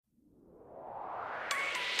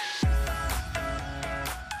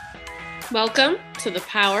Welcome to the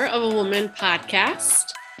Power of a Woman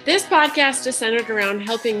podcast. This podcast is centered around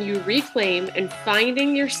helping you reclaim and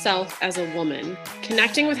finding yourself as a woman,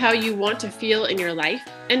 connecting with how you want to feel in your life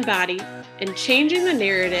and body, and changing the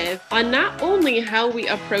narrative on not only how we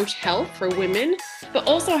approach health for women, but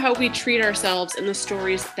also how we treat ourselves in the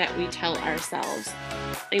stories that we tell ourselves.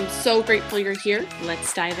 I'm so grateful you're here.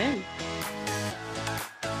 Let's dive in.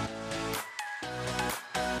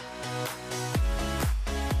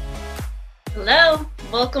 Hello,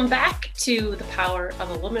 welcome back to the Power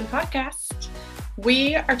of a Woman podcast.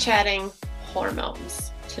 We are chatting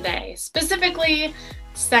hormones today, specifically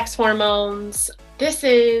sex hormones. This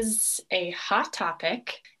is a hot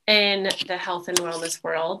topic in the health and wellness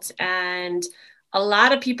world, and a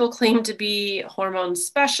lot of people claim to be hormone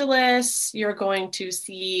specialists. You're going to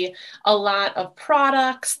see a lot of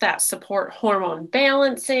products that support hormone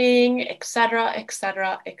balancing, etc.,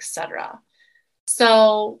 etc., etc.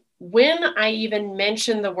 So when I even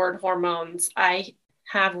mention the word hormones, I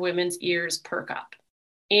have women's ears perk up.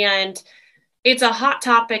 And it's a hot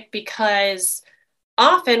topic because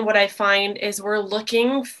often what I find is we're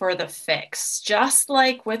looking for the fix. Just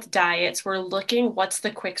like with diets, we're looking, what's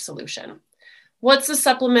the quick solution? What's the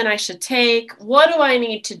supplement I should take? What do I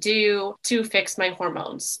need to do to fix my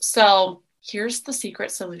hormones? So here's the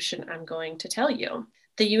secret solution I'm going to tell you.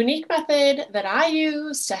 The unique method that I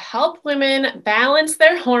use to help women balance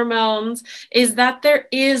their hormones is that there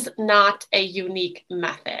is not a unique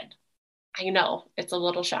method. I know it's a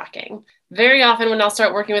little shocking. Very often when I'll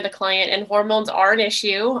start working with a client and hormones are an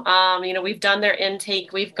issue, we've done their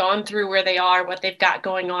intake, we've gone through where they are, what they've got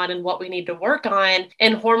going on and what we need to work on.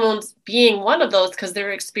 And hormones being one of those because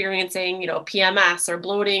they're experiencing, PMS or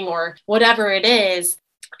bloating or whatever it is.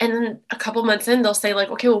 And then a couple months in, they'll say like,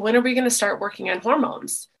 okay, well, when are we going to start working on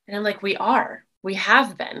hormones? And I'm like, we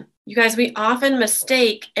have been. You guys, we often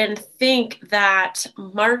mistake and think that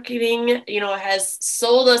marketing, has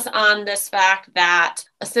sold us on this fact that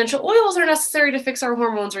essential oils are necessary to fix our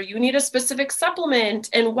hormones or you need a specific supplement.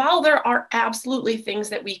 And while there are absolutely things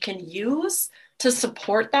that we can use to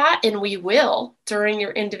support that, and we will during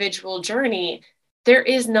your individual journey, there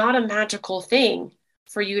is not a magical thing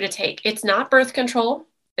for you to take. It's not birth control.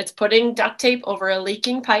 It's putting duct tape over a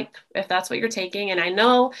leaking pipe, if that's what you're taking. And I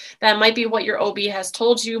know that might be what your OB has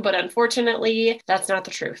told you, but unfortunately, that's not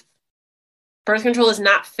the truth. Birth control is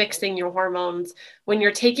not fixing your hormones. When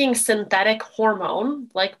you're taking synthetic hormone,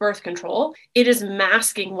 like birth control, it is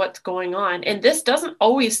masking what's going on. And this doesn't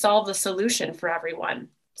always solve the solution for everyone.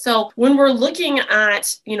 So when we're looking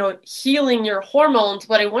at, healing your hormones,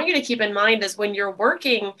 what I want you to keep in mind is when you're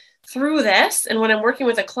working through this, and when I'm working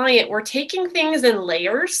with a client, we're taking things in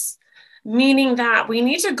layers, meaning that we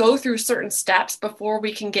need to go through certain steps before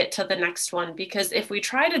we can get to the next one. Because if we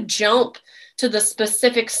try to jump to the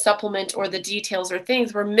specific supplement or the details or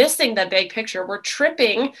things, we're missing the big picture. We're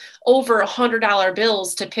tripping over $100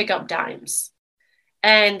 bills to pick up dimes.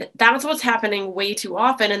 And that's what's happening way too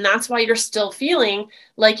often. And that's why you're still feeling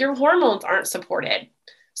like your hormones aren't supported.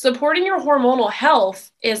 Supporting your hormonal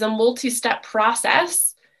health is a multi-step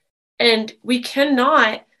process. And we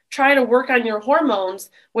cannot try to work on your hormones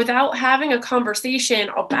without having a conversation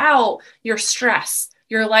about your stress,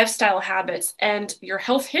 your lifestyle habits, and your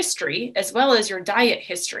health history, as well as your diet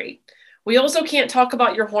history. We also can't talk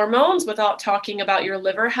about your hormones without talking about your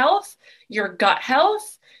liver health, your gut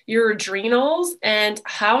health, your adrenals, and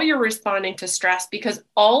how you're responding to stress, because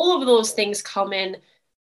all of those things come in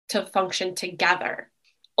to function together.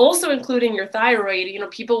 Also including your thyroid.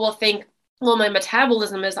 People will think, well, my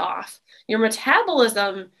metabolism is off. Your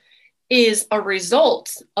metabolism is a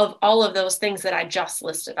result of all of those things that I just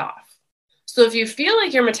listed off. So if you feel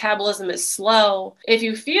like your metabolism is slow, if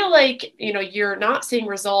you feel like, you're not seeing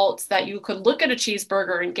results, that you could look at a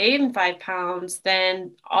cheeseburger and gain 5 pounds,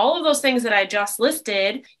 then all of those things that I just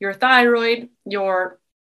listed, your thyroid, your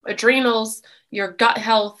adrenals, your gut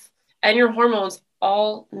health, and your hormones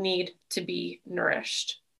all need to be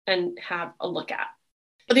nourished and have a look at.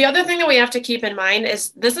 But the other thing that we have to keep in mind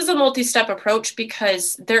is this is a multi-step approach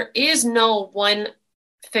because there is no one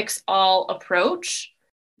fix-all approach.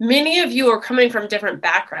 Many of you are coming from different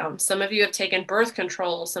backgrounds. Some of you have taken birth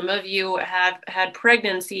control. Some of you have had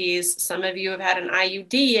pregnancies. Some of you have had an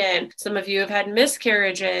IUD in. Some of you have had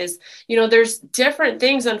miscarriages. There's different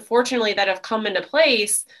things, unfortunately, that have come into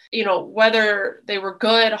place, whether they were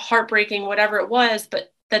good, heartbreaking, whatever it was,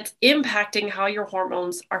 but that's impacting how your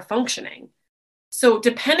hormones are functioning. So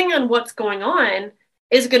depending on what's going on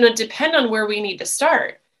is going to depend on where we need to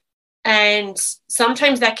start. And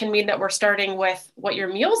sometimes that can mean that we're starting with what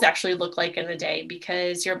your meals actually look like in a day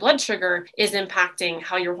because your blood sugar is impacting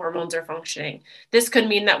how your hormones are functioning. This could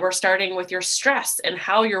mean that we're starting with your stress and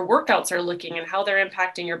how your workouts are looking and how they're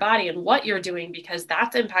impacting your body and what you're doing because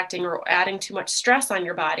that's impacting or adding too much stress on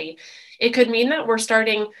your body. It could mean that we're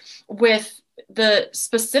starting with the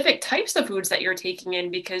specific types of foods that you're taking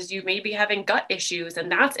in because you may be having gut issues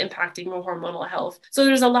and that's impacting your hormonal health. So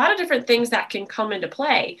there's a lot of different things that can come into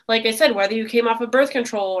play. Like I said, whether you came off of birth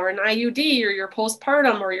control or an IUD or you're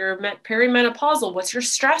postpartum or you're perimenopausal, what's your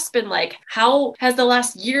stress been like? How has the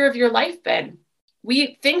last year of your life been?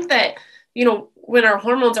 We think that, when our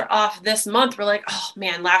hormones are off this month, we're like, oh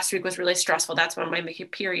man, last week was really stressful. That's when my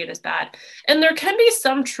period is bad. And there can be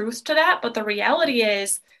some truth to that, but the reality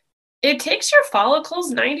is it takes your follicles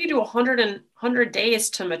 90 to 100 days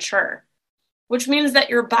to mature, which means that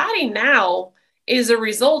your body now is a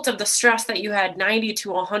result of the stress that you had 90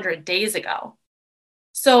 to 100 days ago.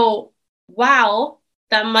 So while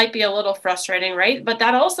that might be a little frustrating, right? But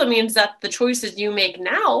that also means that the choices you make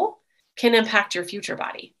now can impact your future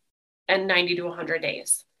body in 90 to 100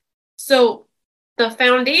 days. So the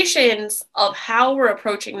foundations of how we're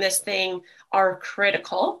approaching this thing are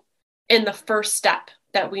critical in the first step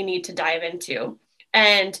that we need to dive into.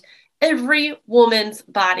 And every woman's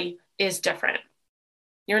body is different.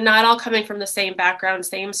 You're not all coming from the same background,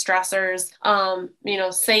 same stressors,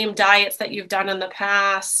 same diets that you've done in the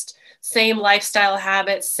past, same lifestyle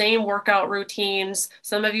habits, same workout routines.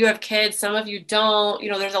 Some of you have kids, some of you don't.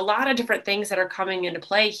 There's a lot of different things that are coming into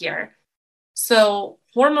play here. So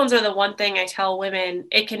hormones are the one thing I tell women,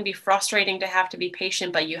 it can be frustrating to have to be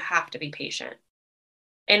patient, but you have to be patient.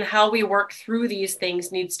 And how we work through these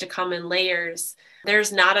things needs to come in layers.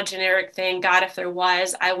 There's not a generic thing. God, if there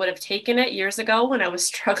was, I would have taken it years ago when I was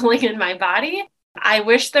struggling in my body. I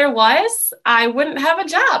wish there was. I wouldn't have a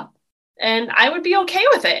job. And I would be okay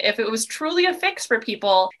with it if it was truly a fix for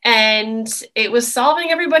people and it was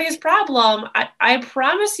solving everybody's problem. I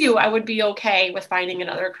promise you I would be okay with finding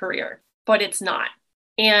another career, but it's not.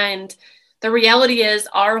 And the reality is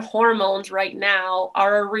our hormones right now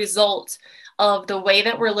are a result of the way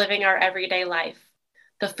that we're living our everyday life,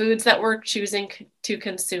 the foods that we're choosing to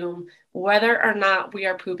consume, whether or not we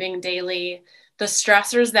are pooping daily, the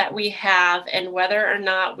stressors that we have and whether or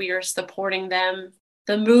not we are supporting them,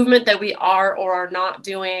 the movement that we are or are not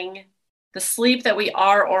doing, the sleep that we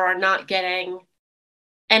are or are not getting.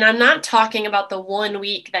 And I'm not talking about the 1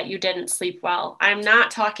 week that you didn't sleep well. I'm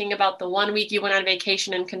not talking about the 1 week you went on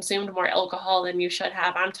vacation and consumed more alcohol than you should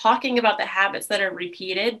have. I'm talking about the habits that are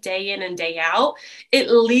repeated day in and day out, at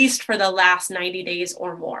least for the last 90 days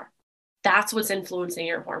or more. That's what's influencing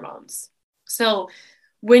your hormones. So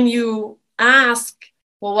when you ask,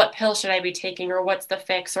 well, what pill should I be taking or what's the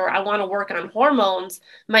fix or I want to work on hormones,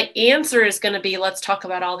 my answer is going to be, let's talk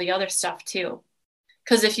about all the other stuff too.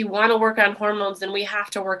 Because if you want to work on hormones, then we have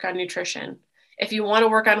to work on nutrition. If you want to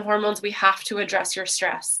work on hormones, we have to address your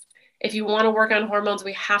stress. If you want to work on hormones,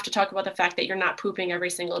 we have to talk about the fact that you're not pooping every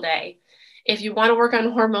single day. If you want to work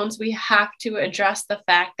on hormones, we have to address the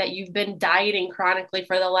fact that you've been dieting chronically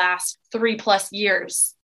for the last 3+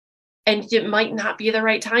 years. And it might not be the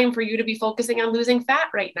right time for you to be focusing on losing fat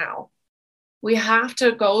right now. We have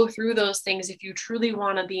to go through those things if you truly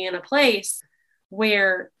want to be in a place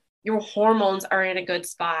where your hormones are in a good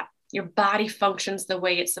spot. Your body functions the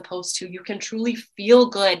way it's supposed to. You can truly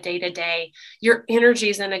feel good day to day. Your energy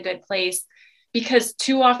is in a good place. Because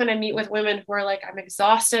too often I meet with women who are like, I'm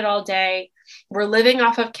exhausted all day. We're living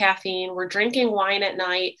off of caffeine. We're drinking wine at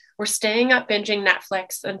night. We're staying up binging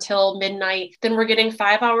Netflix until midnight. Then we're getting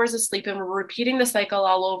 5 hours of sleep and we're repeating the cycle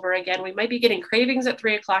all over again. We might be getting cravings at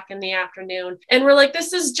 3:00 in the afternoon. And we're like,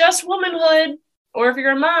 this is just womanhood. Or if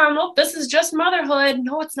you're a mom, oh, this is just motherhood.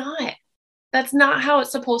 No, it's not. That's not how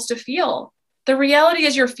it's supposed to feel. The reality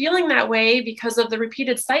is you're feeling that way because of the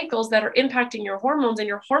repeated cycles that are impacting your hormones, and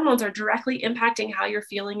your hormones are directly impacting how you're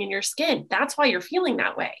feeling in your skin. That's why you're feeling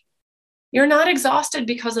that way. You're not exhausted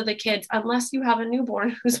because of the kids unless you have a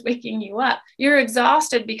newborn who's waking you up. You're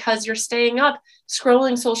exhausted because you're staying up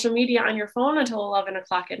scrolling social media on your phone until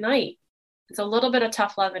 11:00 at night. It's a little bit of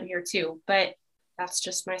tough love in here too, but that's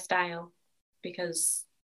just my style because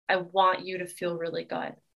I want you to feel really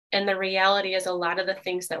good. And the reality is a lot of the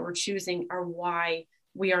things that we're choosing are why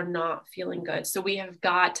we are not feeling good. So we have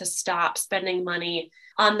got to stop spending money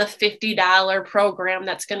on the $50 program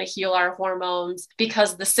that's going to heal our hormones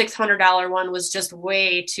because the $600 one was just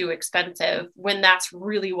way too expensive when that's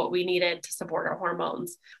really what we needed to support our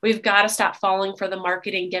hormones. We've got to stop falling for the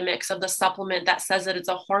marketing gimmicks of the supplement that says that it's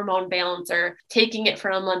a hormone balancer, taking it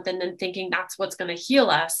for a month and then thinking that's what's going to heal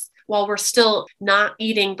us. while we're still not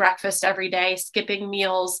eating breakfast every day, skipping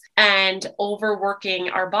meals, and overworking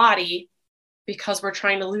our body because we're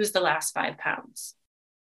trying to lose the last 5 pounds.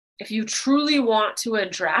 If you truly want to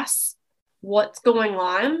address what's going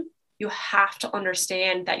on, you have to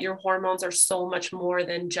understand that your hormones are so much more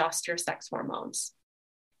than just your sex hormones.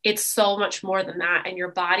 It's so much more than that, and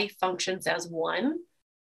your body functions as one.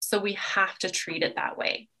 So we have to treat it that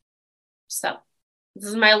way. So this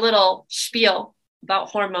is my little spiel about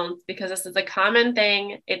hormones, because this is a common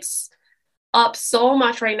thing. It's up so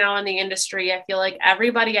much right now in the industry. I feel like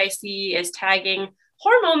everybody I see is tagging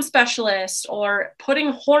hormone specialist or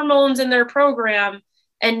putting hormones in their program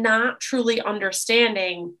and not truly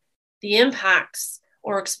understanding the impacts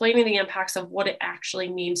or explaining the impacts of what it actually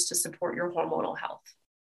means to support your hormonal health.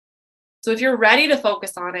 So if you're ready to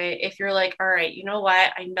focus on it, if you're like, all right, you know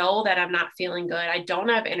what? I know that I'm not feeling good. I don't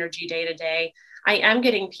have energy day to day. I am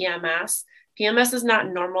getting PMS. PMS is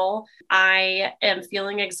not normal. I am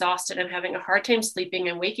feeling exhausted. I'm having a hard time sleeping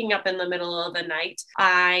and waking up in the middle of the night.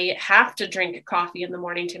 I have to drink coffee in the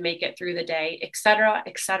morning to make it through the day, et cetera,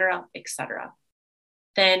 et cetera, et cetera.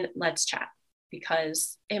 Then let's chat,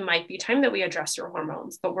 because it might be time that we address your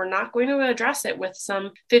hormones, but we're not going to address it with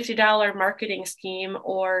some $50 marketing scheme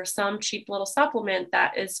or some cheap little supplement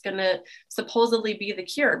that is going to supposedly be the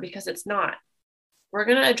cure, because it's not. We're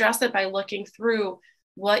going to address it by looking through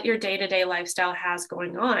what your day-to-day lifestyle has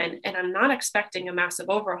going on. And I'm not expecting a massive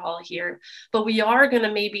overhaul here, but we are going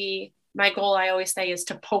to maybe, my goal, I always say, is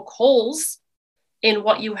to poke holes in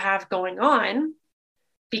what you have going on,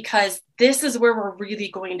 because this is where we're really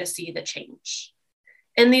going to see the change.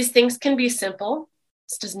 And these things can be simple.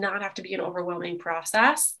 This does not have to be an overwhelming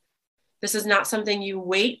process. This is not something you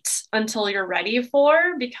wait until you're ready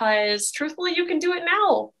for, because truthfully, you can do it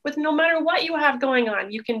now with no matter what you have going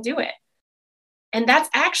on, you can do it. And that's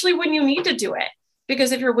actually when you need to do it,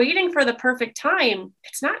 because if you're waiting for the perfect time,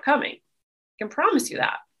 it's not coming. I can promise you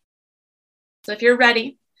that. So if you're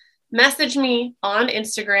ready, message me on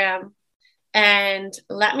Instagram and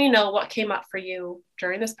let me know what came up for you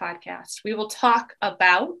during this podcast. We will talk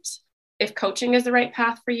about if coaching is the right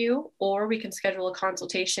path for you, or we can schedule a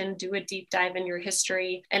consultation, do a deep dive in your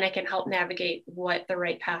history, and I can help navigate what the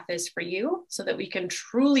right path is for you so that we can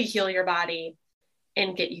truly heal your body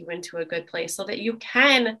and get you into a good place so that you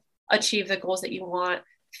can achieve the goals that you want,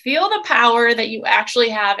 feel the power that you actually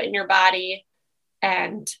have in your body,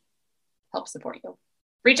 and help support you.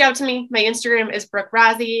 Reach out to me. My Instagram is Brooke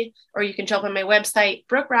Rozzi, or you can jump on my website,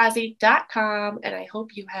 brookerozzi.com, and I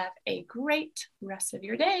hope you have a great rest of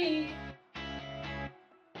your day.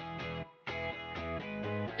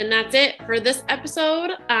 And that's it for this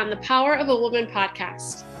episode on the Power of a Woman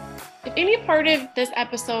podcast. If any part of this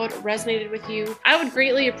episode resonated with you, I would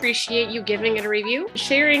greatly appreciate you giving it a review,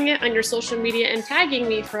 sharing it on your social media, and tagging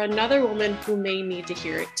me for another woman who may need to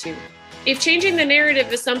hear it too. If changing the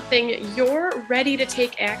narrative is something you're ready to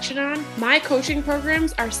take action on, my coaching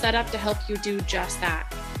programs are set up to help you do just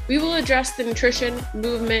that. We will address the nutrition,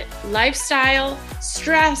 movement, lifestyle,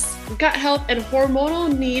 stress, gut health, and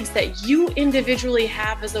hormonal needs that you individually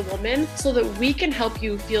have as a woman so that we can help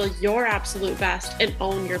you feel your absolute best and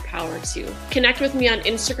own your power too. Connect with me on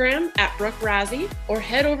Instagram at Brooke Rozzi, or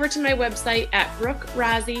head over to my website at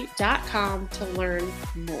brookerozzi.com to learn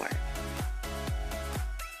more.